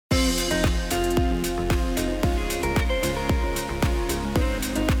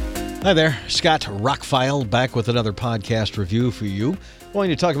Hi there, Scott ROCKFILE back with another podcast review for you.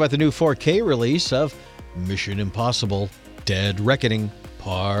 Going to talk about the new 4K release of Mission Impossible: Dead Reckoning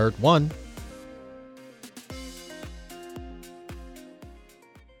Part 1.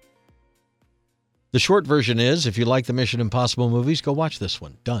 The short version is, if you like the Mission Impossible movies, go watch this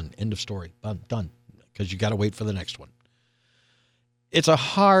one. Done. End of story. Done. Because you got to wait for the next one. It's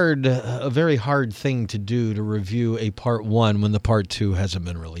a very hard thing to do to review a Part 1 when the Part 2 hasn't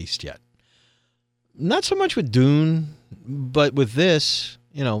been released yet. Not so much with Dune, but with this,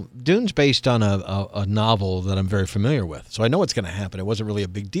 Dune's based on a novel that I'm very familiar with. So I know what's going to happen. It wasn't really a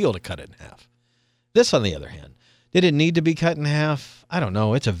big deal to cut it in half. This, on the other hand, did it need to be cut in half? I don't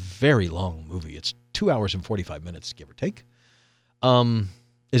know. It's a very long movie. It's 2 hours and 45 minutes, give or take.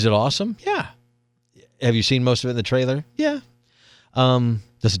 Is it awesome? Yeah. Have you seen most of it in the trailer? Yeah.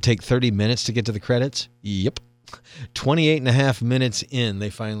 Does it take 30 minutes to get to the credits? Yep. 28 and a half minutes in, they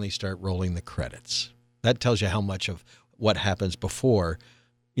finally start rolling the credits. That tells you how much of what happens before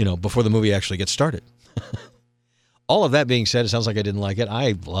the movie actually gets started. All of that being said, it sounds like I didn't like it.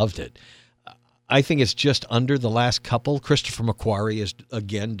 I loved it. I think it's just under the last couple. Christopher McQuarrie has,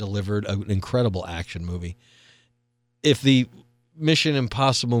 again, delivered an incredible action movie. If the Mission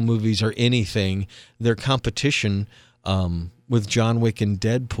Impossible movies are anything, their competition with John Wick and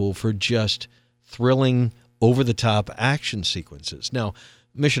Deadpool for just thrilling, over-the-top action sequences. Now,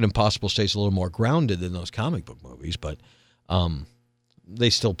 Mission Impossible stays a little more grounded than those comic book movies, but they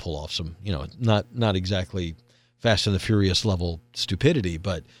still pull off some, not exactly Fast and the Furious level stupidity,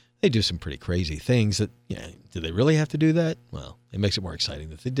 but they do some pretty crazy things that, do they really have to do that? Well, it makes it more exciting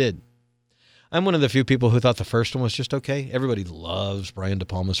that they did. I'm one of the few people who thought the first one was just okay. Everybody loves Brian De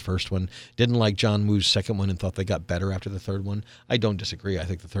Palma's first one. Didn't like John Woo's second one and thought they got better after the third one. I don't disagree. I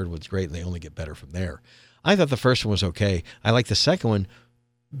think the third one's great and they only get better from there. I thought the first one was okay. I liked the second one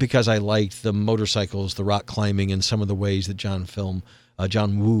because I liked the motorcycles, the rock climbing, and some of the ways that John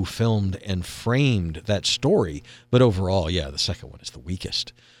Woo filmed and framed that story. But overall, the second one is the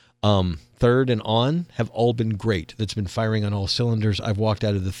weakest. Third and on have all been great. That's been firing on all cylinders. I've walked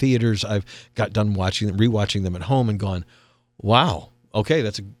out of the theaters. I've got done rewatching them at home and gone, wow, okay,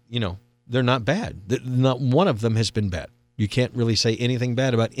 they're not bad. Not one of them has been bad. You can't really say anything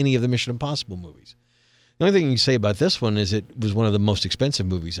bad about any of the Mission Impossible movies. The only thing you can say about this one is it was one of the most expensive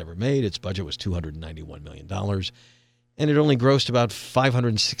movies ever made. Its budget was $291 million, and it only grossed about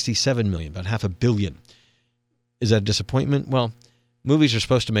 $567 million, about $500 million. Is that a disappointment? Well, movies are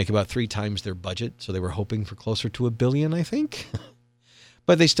supposed to make about 3 times their budget, so they were hoping for closer to $1 billion, I think.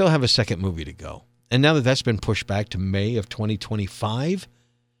 But they still have a second movie to go. And now that that's been pushed back to May of 2025,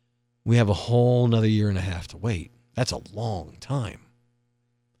 we have a whole another year and a half to wait. That's a long time.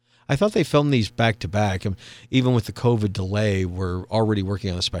 I thought they filmed these back to back, and even with the COVID delay, we're already working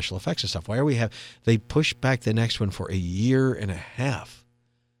on the special effects and stuff. They pushed back the next one for a year and a half.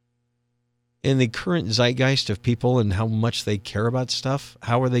 In the current zeitgeist of people and how much they care about stuff,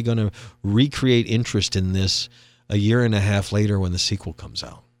 how are they going to recreate interest in this a year and a half later when the sequel comes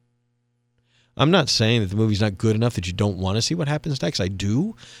out? I'm not saying that the movie's not good enough that you don't want to see what happens next. I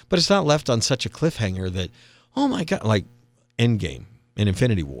do, but it's not left on such a cliffhanger that, oh my God, like Endgame and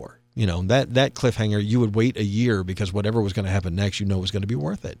Infinity War. That cliffhanger, you would wait a year because whatever was going to happen next, was going to be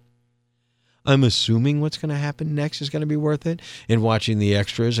worth it. I'm assuming what's going to happen next is going to be worth it. And watching the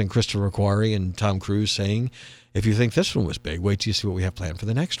extras and Christopher McQuarrie and Tom Cruise saying, if you think this one was big, wait till you see what we have planned for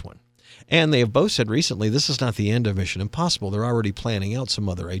the next one. And they have both said recently, this is not the end of Mission Impossible. They're already planning out some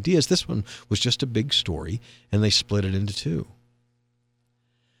other ideas. This one was just a big story, and they split it into 2.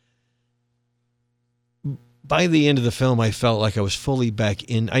 By the end of the film, I felt like I was fully back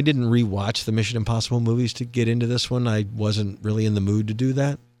in. I didn't rewatch the Mission Impossible movies to get into this one. I wasn't really in the mood to do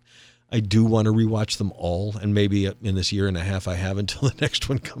that. I do want to rewatch them all, and maybe in this year and a half I have until the next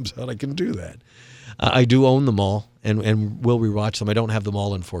one comes out, I can do that. I do own them all, and will rewatch them. I don't have them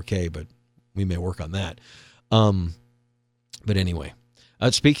all in 4K, but we may work on that. But anyway,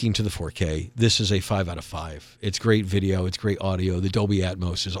 speaking to the 4K, this is a 5 out of 5. It's great video. It's great audio. The Dolby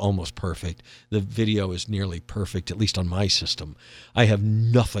Atmos is almost perfect. The video is nearly perfect, at least on my system. I have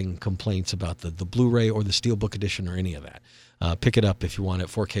nothing complaints about the Blu-ray or the Steelbook edition or any of that. Pick it up if you want it.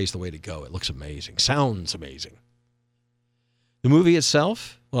 4K is the way to go. It looks amazing. Sounds amazing. The movie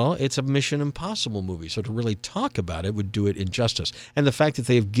itself, well, it's a Mission Impossible movie, so to really talk about it would do it injustice. And the fact that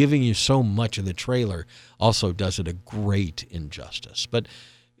they've given you so much in the trailer also does it a great injustice. But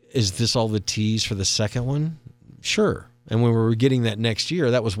is this all the tease for the second one? Sure. And when we were getting that next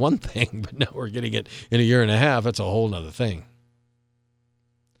year, that was one thing, but now we're getting it in a year and a half. That's a whole other thing.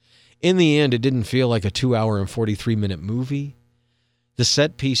 In the end, it didn't feel like a 2 hour and 43-minute movie. The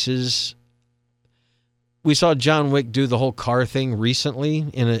set pieces. We saw John Wick do the whole car thing recently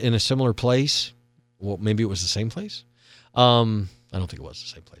in a similar place. Well, maybe it was the same place. I don't think it was the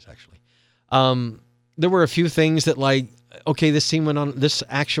same place, actually. There were a few things that, like, okay, this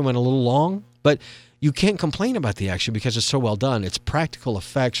action went a little long, but you can't complain about the action because it's so well done. It's practical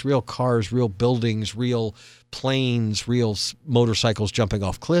effects, real cars, real buildings, real planes, real motorcycles jumping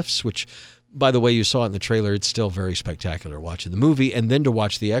off cliffs, which, by the way, you saw it in the trailer. It's still very spectacular watching the movie, and then to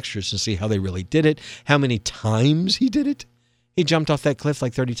watch the extras and see how they really did it, how many times he did it. He jumped off that cliff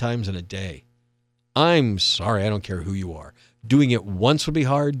like 30 times in a day. I'm sorry, I don't care who you are. Doing it once would be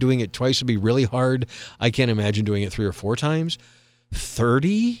hard. Doing it twice would be really hard. I can't imagine doing it 3 or 4 times.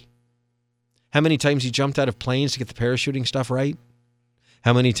 30? How many times he jumped out of planes to get the parachuting stuff right?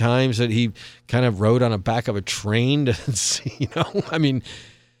 How many times that he kind of rode on the back of a train to see, I mean,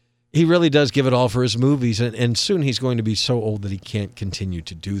 he really does give it all for his movies, and soon he's going to be so old that he can't continue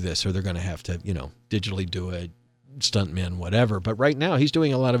to do this, or they're going to have to, digitally do it, stuntman, whatever. But right now, he's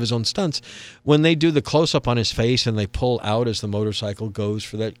doing a lot of his own stunts. When they do the close-up on his face and they pull out as the motorcycle goes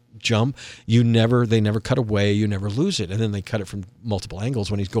for that jump, they never cut away, you never lose it. And then they cut it from multiple angles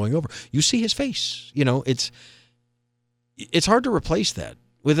when he's going over. You see his face. It's hard to replace that.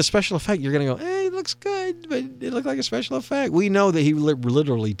 With a special effect, you're going to go, hey, it looks good, but it looked like a special effect. We know that he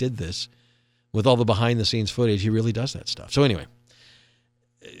literally did this with all the behind-the-scenes footage. He really does that stuff. So anyway,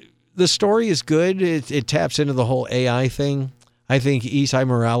 the story is good. It taps into the whole AI thing. I think Isai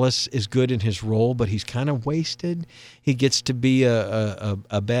Morales is good in his role, but he's kind of wasted. He gets to be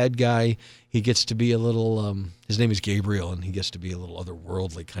a bad guy. He gets to be a little, his name is Gabriel, and he gets to be a little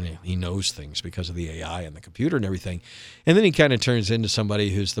otherworldly, kind of, he knows things because of the AI and the computer and everything. And then he kind of turns into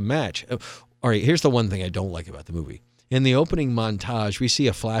somebody who's the match. All right, here's the one thing I don't like about the movie. In the opening montage, we see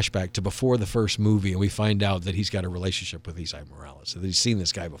a flashback to before the first movie, and we find out that he's got a relationship with Isai Morales, that he's seen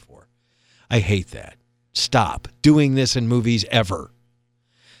this guy before. I hate that. Stop doing this in movies ever.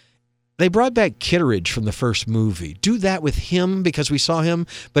 They brought back Kitteridge from the first movie. Do that with him because we saw him.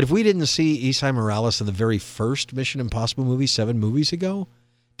 But if we didn't see Isai Morales in the very first Mission Impossible movie 7 movies ago,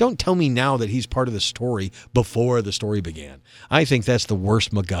 don't tell me now that he's part of the story before the story began. I think that's the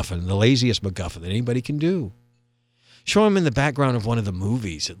worst MacGuffin, the laziest MacGuffin that anybody can do. Show him in the background of one of the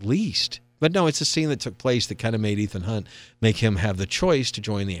movies at least. But no, it's a scene that took place that kind of made Ethan Hunt make him have the choice to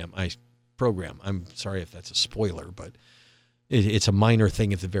join the MI program. I'm sorry if that's a spoiler, but it's a minor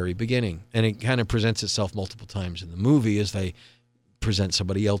thing at the very beginning. And it kind of presents itself multiple times in the movie as they present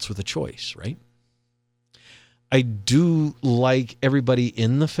somebody else with a choice, right? I do like everybody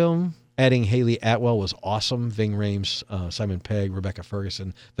in the film. Adding Haley Atwell was awesome. Ving Rhames, Simon Pegg, Rebecca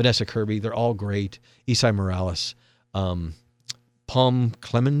Ferguson, Vanessa Kirby, they're all great. Isai Morales, Palm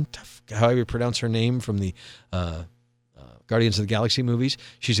Clement, however you pronounce her name, from the Guardians of the Galaxy movies.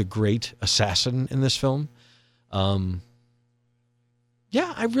 She's a great assassin in this film.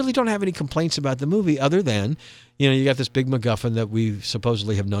 Yeah, I really don't have any complaints about the movie other than, you got this big MacGuffin that we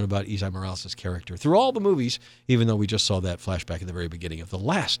supposedly have known about Isai Morales' character through all the movies, even though we just saw that flashback at the very beginning of the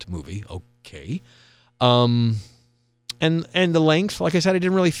last movie. Okay. And the length, like I said, I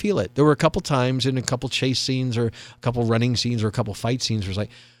didn't really feel it. There were a couple times in a couple chase scenes or a couple running scenes or a couple fight scenes where it's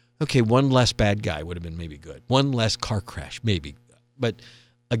like, okay, one less bad guy would have been maybe good. One less car crash, maybe. But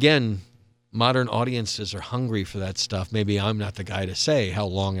again, modern audiences are hungry for that stuff. Maybe I'm not the guy to say how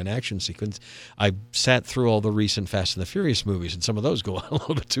long an action sequence. I sat through all the recent Fast and the Furious movies, and some of those go on a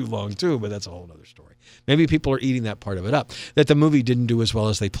little bit too long too, but that's a whole other story. Maybe people are eating that part of it up. That the movie didn't do as well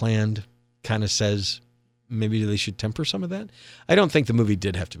as they planned kind of says maybe they should temper some of that. I don't think the movie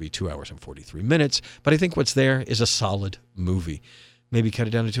did have to be 2 hours and 43 minutes, but I think what's there is a solid movie. Maybe cut it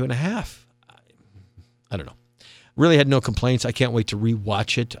down to 2.5. I don't know. Really had no complaints. I can't wait to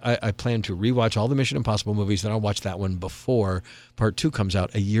rewatch it. I plan to rewatch all the Mission Impossible movies, then I'll watch that one before Part 2 comes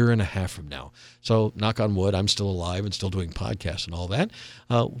out 1.5 years from now. So, knock on wood, I'm still alive and still doing podcasts and all that.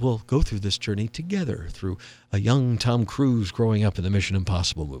 We'll go through this journey together through a young Tom Cruise growing up in the Mission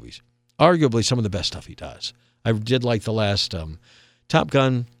Impossible movies. Arguably some of the best stuff he does. I did like the last Top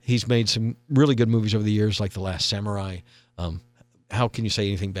Gun. He's made some really good movies over the years, like The Last Samurai. How can you say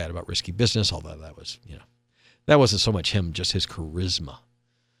anything bad about Risky Business? Although that was, that wasn't so much him, just his charisma.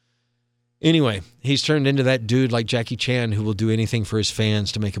 Anyway, he's turned into that dude like Jackie Chan who will do anything for his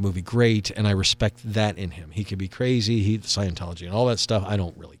fans to make a movie great, and I respect that in him. He can be crazy, Scientology and all that stuff. I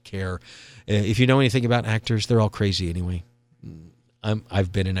don't really care. If you know anything about actors, they're all crazy anyway.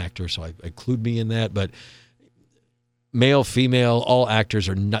 I've been an actor, so I include me in that, but male, female, all actors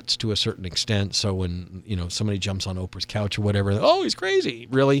are nuts to a certain extent. So when, somebody jumps on Oprah's couch or whatever, oh, he's crazy.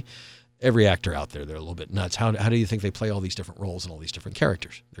 Really? every actor out there, they're a little bit nuts. How do you think they play all these different roles and all these different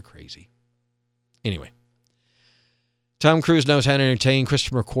characters? They're crazy. Anyway, Tom Cruise knows how to entertain.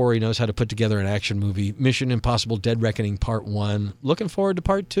 Christopher McQuarrie knows how to put together an action movie. Mission Impossible Dead Reckoning Part 1. Looking forward to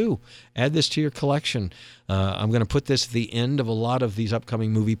Part 2. Add this to your collection. I'm going to put this at the end of a lot of these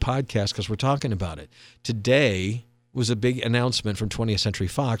upcoming movie podcasts because we're talking about it. Today was a big announcement from 20th Century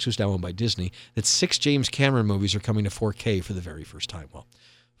Fox, who's now owned by Disney, that 6 James Cameron movies are coming to 4K for the very first time. Well,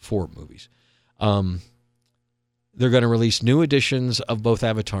 4 movies. They're going to release new editions of both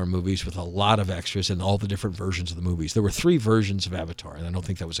Avatar movies with a lot of extras and all the different versions of the movies. There were 3 versions of Avatar, and I don't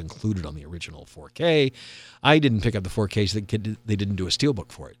think that was included on the original 4K. I didn't pick up the 4Ks. They didn't do a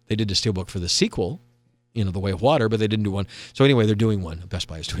steelbook for it. They did a steelbook for the sequel, The Way of Water, but they didn't do one. So anyway, they're doing one. Best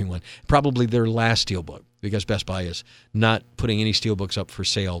Buy is doing one. Probably their last steelbook, because Best Buy is not putting any steelbooks up for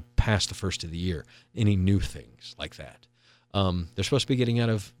sale past the first of the year, any new things like that. They're supposed to be getting out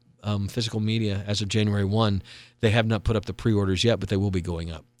of physical media as of January 1. They have not put up the pre-orders yet, but they will be going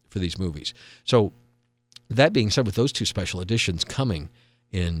up for these movies. So that being said, with those 2 special editions coming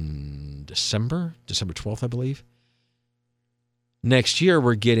in December 12th, I believe, next year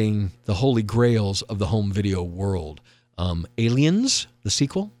we're getting the holy grails of the home video world. Aliens, the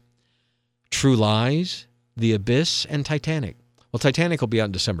sequel, True Lies, The Abyss, and Titanic. Well, Titanic will be out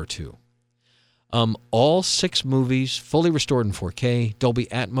in December too. All 6 movies fully restored in 4K, Dolby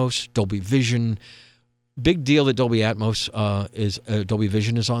Atmos, Dolby Vision. Big deal that Dolby Atmos Dolby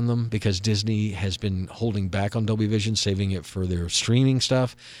Vision is on them, because Disney has been holding back on Dolby Vision, saving it for their streaming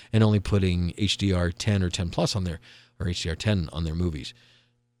stuff, and only putting HDR 10 or 10 Plus on there, or HDR 10 on their movies.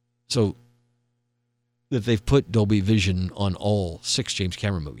 So that they've put Dolby Vision on all 6 James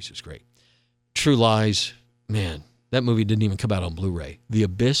Cameron movies is great. True Lies, man. That movie didn't even come out on Blu-ray. The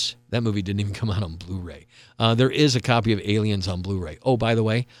Abyss, that movie didn't even come out on Blu-ray. There is a copy of Aliens on Blu-ray. Oh, by the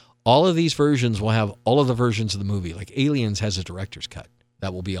way, all of these versions will have all of the versions of the movie. Like Aliens has a director's cut.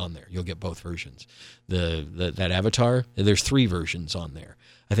 That will be on there. You'll get both versions. That Avatar, there's 3 versions on there.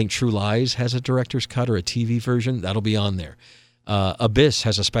 I think True Lies has a director's cut or a TV version. That'll be on there. Abyss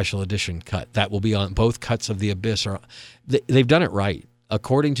has a special edition cut. That will be on. Both cuts of The Abyss they've done it right.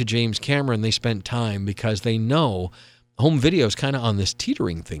 According to James Cameron, they spent time because they know home video is kind of on this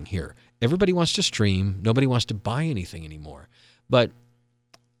teetering thing here. Everybody wants to stream. Nobody wants to buy anything anymore. But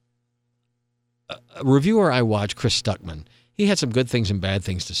a reviewer I watched, Chris Stuckman, he had some good things and bad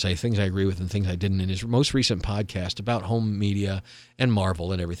things to say, things I agree with and things I didn't, in his most recent podcast about home media and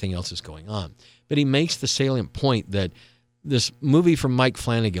Marvel and everything else that's going on. But he makes the salient point that this movie from Mike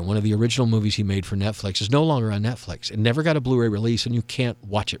Flanagan, one of the original movies he made for Netflix, is no longer on Netflix. It never got a Blu-ray release, and you can't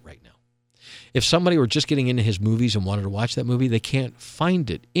watch it right now. If somebody were just getting into his movies and wanted to watch that movie, they can't find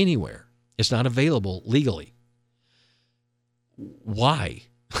it anywhere. It's not available legally. Why?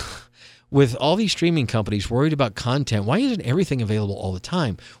 With all these streaming companies worried about content, why isn't everything available all the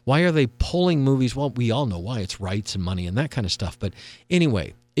time? Why are they pulling movies? Well, we all know why. It's rights and money and that kind of stuff. But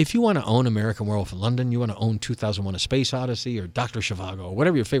anyway, if you want to own American Werewolf in London, you want to own 2001: A Space Odyssey or Dr. Zhivago or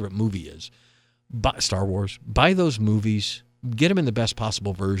whatever your favorite movie is, Star Wars, buy those movies, get them in the best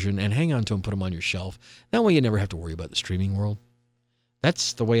possible version, and hang on to them, put them on your shelf. That way you never have to worry about the streaming world.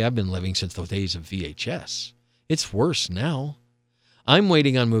 That's the way I've been living since the days of VHS. It's worse now. I'm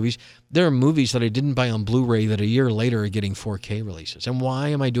waiting on movies. There are movies that I didn't buy on Blu-ray that a year later are getting 4K releases. And why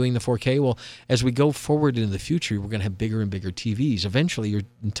am I doing the 4K? Well, as we go forward into the future, we're going to have bigger and bigger TVs. Eventually, your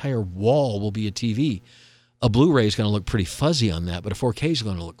entire wall will be a TV. A Blu-ray is going to look pretty fuzzy on that, but a 4K is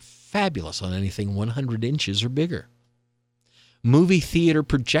going to look fabulous on anything 100 inches or bigger. Movie theater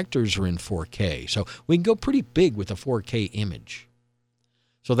projectors are in 4K, so we can go pretty big with a 4K image.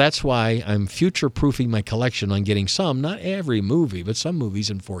 So that's why I'm future-proofing my collection on getting some, not every movie, but some movies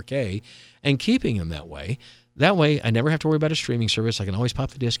in 4K, and keeping them that way. That way, I never have to worry about a streaming service. I can always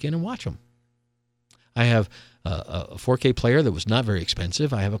pop the disc in and watch them. I have a 4K player that was not very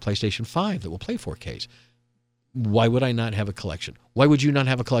expensive. I have a PlayStation 5 that will play 4Ks. Why would I not have a collection? Why would you not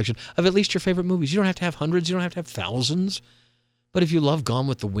have a collection of at least your favorite movies? You don't have to have hundreds. You don't have to have thousands. But if you love Gone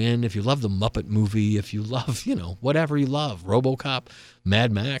with the Wind, if you love the Muppet movie, if you love, whatever you love, RoboCop,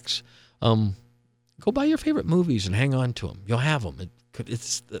 Mad Max, go buy your favorite movies and hang on to them. You'll have them.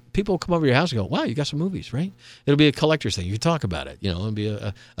 People will come over to your house and go, wow, you got some movies, right? It'll be a collector's thing. You talk about it. It'll be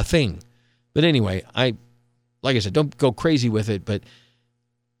a thing. But anyway, like I said, don't go crazy with it, but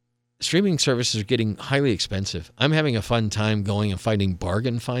streaming services are getting highly expensive. I'm having a fun time going and finding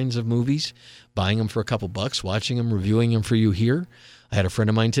bargain finds of movies, buying them for a couple bucks, watching them, reviewing them for you here. I had a friend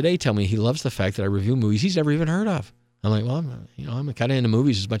of mine today tell me he loves the fact that I review movies he's never even heard of. I'm like, well, I'm kind of into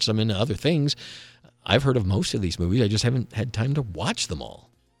movies as much as I'm into other things. I've heard of most of these movies. I just haven't had time to watch them all.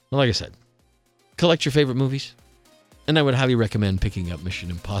 Well, like I said, collect your favorite movies. And I would highly recommend picking up Mission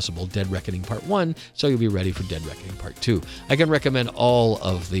Impossible Dead Reckoning Part 1 so you'll be ready for Dead Reckoning Part 2. I can recommend all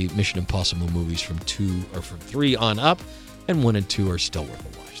of the Mission Impossible movies from 3 on up, and 1 and 2 are still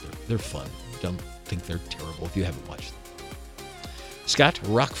worth a watch. They're fun. Don't think they're terrible if you haven't watched them. Scott,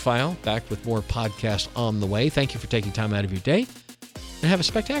 ROCKFILE, back with more podcasts on the way. Thank you for taking time out of your day, and have a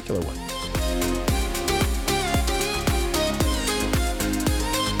spectacular one.